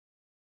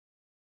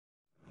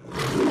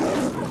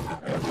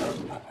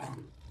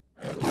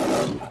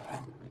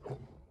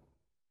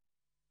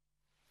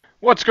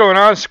What's going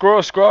on,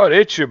 Squirrel Squad?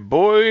 It's your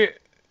boy,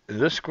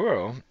 the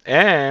Squirrel,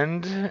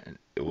 and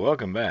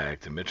welcome back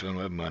to Mitchell and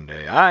Webb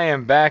Monday. I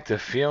am back to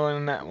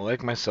feeling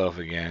like myself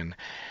again.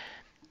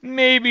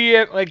 Maybe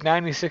at like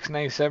 96,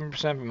 97%,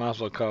 but might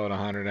as well call it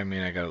 100. I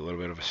mean, I got a little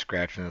bit of a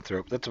scratch in the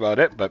throat. That's about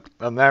it, but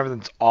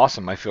everything's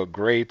awesome. I feel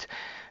great.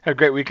 Had a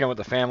great weekend with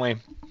the family.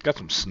 Got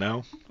some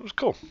snow. It was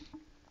cool.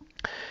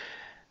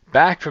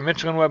 Back for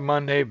Mitchell and Webb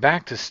Monday,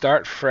 back to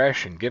start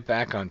fresh and get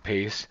back on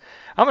pace.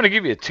 I'm going to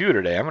give you two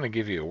today. I'm going to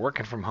give you a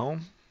working from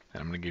home,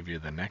 and I'm going to give you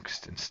the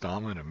next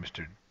installment of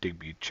Mr.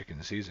 Digby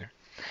Chicken Caesar.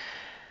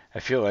 I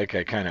feel like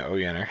I kind of owe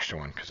you an extra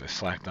one because I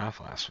slacked off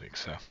last week,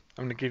 so I'm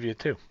going to give you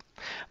two.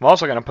 I'm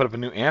also going to put up a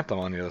new anthem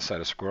on the other side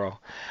of Squirrel.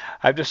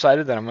 I've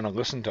decided that I'm going to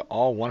listen to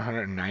all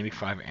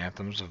 195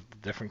 anthems of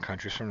different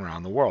countries from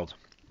around the world.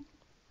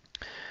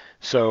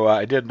 So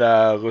I did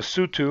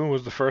Lesotho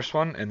was the first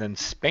one, and then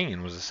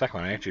Spain was the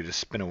second one. I actually just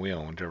spin a wheel,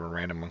 and whichever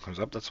random one comes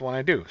up, that's the one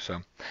I do.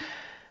 So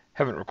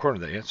haven't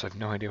recorded that yet, so I have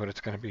no idea what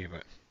it's going to be,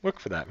 but look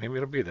for that. Maybe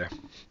it'll be there.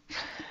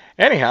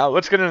 Anyhow,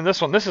 let's get into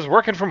this one. This is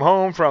Working From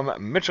Home from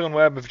Mitchell and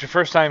Webb. If it's your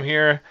first time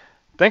here,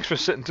 thanks for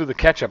sitting through the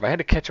catch-up. I had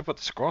to catch up with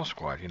the Squirrel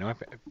Squad. You know,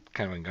 I've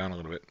kind of been gone a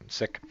little bit. I'm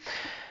sick.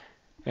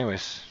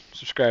 Anyways,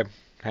 subscribe,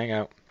 hang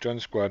out, join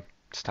the squad.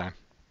 It's time.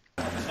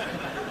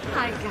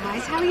 Hi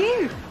guys, how are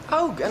you?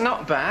 Oh,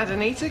 not bad,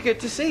 Anita. Good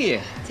to see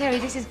you. Terry,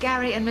 this is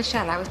Gary and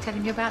Michelle. I was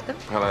telling you about them.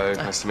 Hello,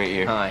 nice to meet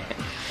you. Hi.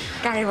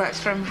 Gary works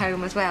from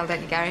home as well,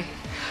 don't you, Gary?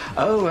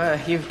 Oh,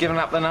 you've given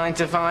up the 9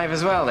 to 5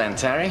 as well then,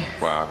 Terry?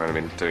 Well, I've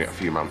only been doing it a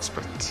few months,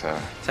 but...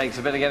 Takes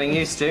a bit of getting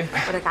used to.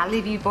 Well, look, I'll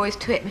leave you boys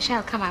to it.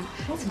 Michelle, come on.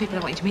 Some people I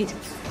want you to meet.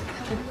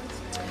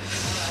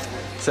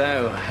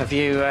 So, have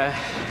you,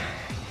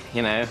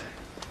 you know...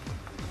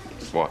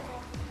 What?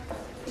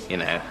 You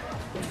know...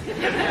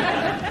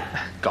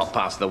 got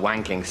past the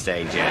wanking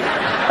stage yet?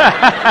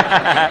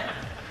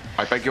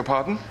 I beg your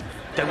pardon?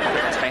 Don't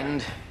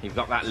pretend. You've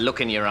got that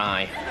look in your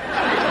eye.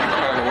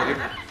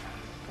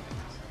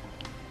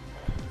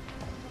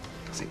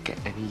 Does it get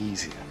any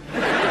easier?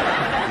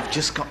 You've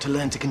just got to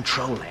learn to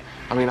control it.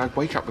 I mean, I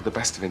wake up with the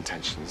best of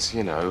intentions,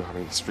 you know. I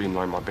mean,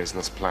 streamline my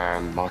business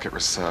plan, market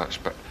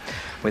research, but...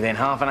 Within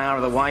half an hour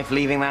of the wife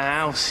leaving the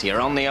house,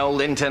 you're on the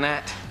old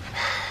internet.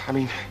 I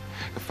mean,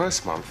 the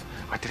first month,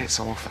 I did it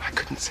so often I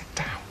couldn't sit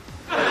down.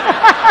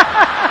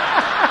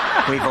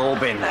 We've all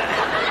been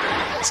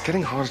there. It's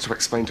getting harder to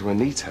explain to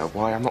Anita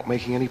why I'm not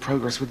making any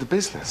progress with the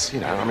business, you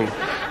know. I mean,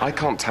 I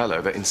can't tell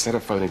her that instead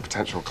of phoning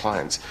potential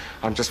clients,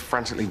 I'm just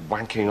frantically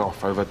wanking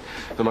off over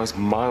the most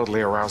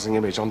mildly arousing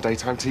image on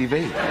daytime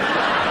TV.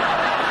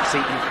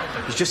 See,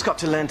 you've just got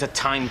to learn to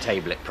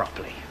timetable it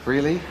properly.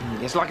 Really?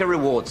 It's like a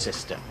reward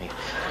system.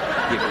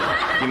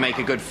 You make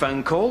a good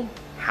phone call,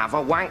 have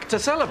a wank to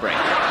celebrate.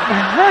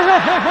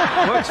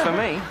 Works for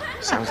me.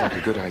 Sounds like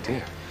a good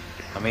idea.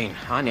 I mean,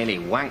 I nearly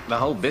wanked the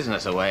whole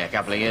business away a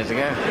couple of years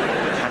ago.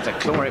 Had to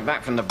claw it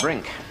back from the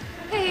brink.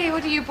 Hey,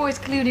 what are you boys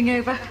callooning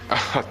over?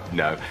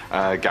 No,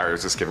 Gary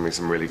was just giving me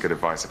some really good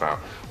advice about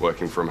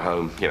working from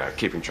home, you know,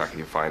 keeping track of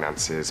your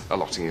finances,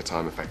 allotting your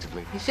time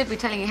effectively. You should be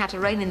telling you how to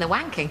rein in the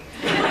wanking.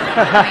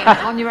 I mean,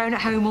 on your own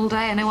at home all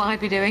day, I know what I'd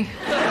be doing.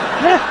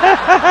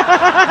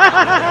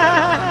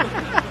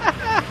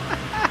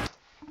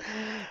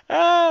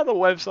 The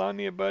wife's on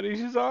you, buddy.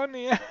 She's on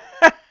you.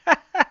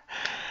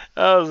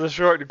 That was a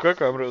short and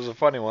quick one, but it was a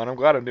funny one. I'm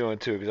glad I'm doing it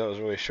too because that was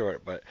really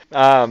short. But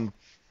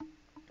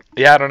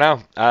yeah, I don't know.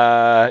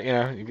 You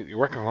know, you're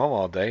working from home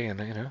all day, and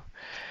you know,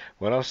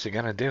 what else you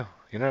gonna do?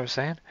 You know what I'm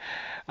saying?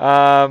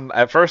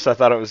 At first, I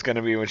thought it was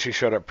gonna be when she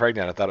showed up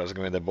pregnant. I thought it was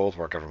gonna be they both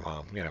working from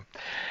home. You know,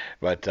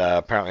 but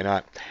apparently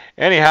not.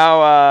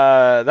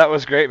 Anyhow, that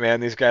was great,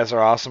 man. These guys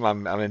are awesome.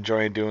 I'm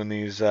enjoying doing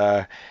these.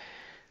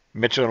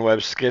 Mitchell and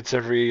Webb skits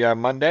every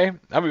Monday.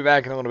 I'll be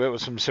back in a little bit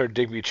with some Sir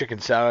Digby chicken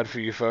salad for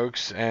you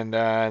folks. And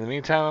in the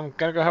meantime, I'm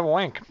going to go have a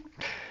wank.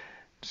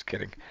 Just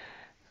kidding.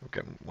 I've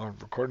got more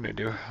recording to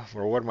do. I'll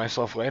reward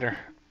myself later.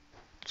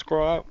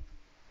 Squirrel out.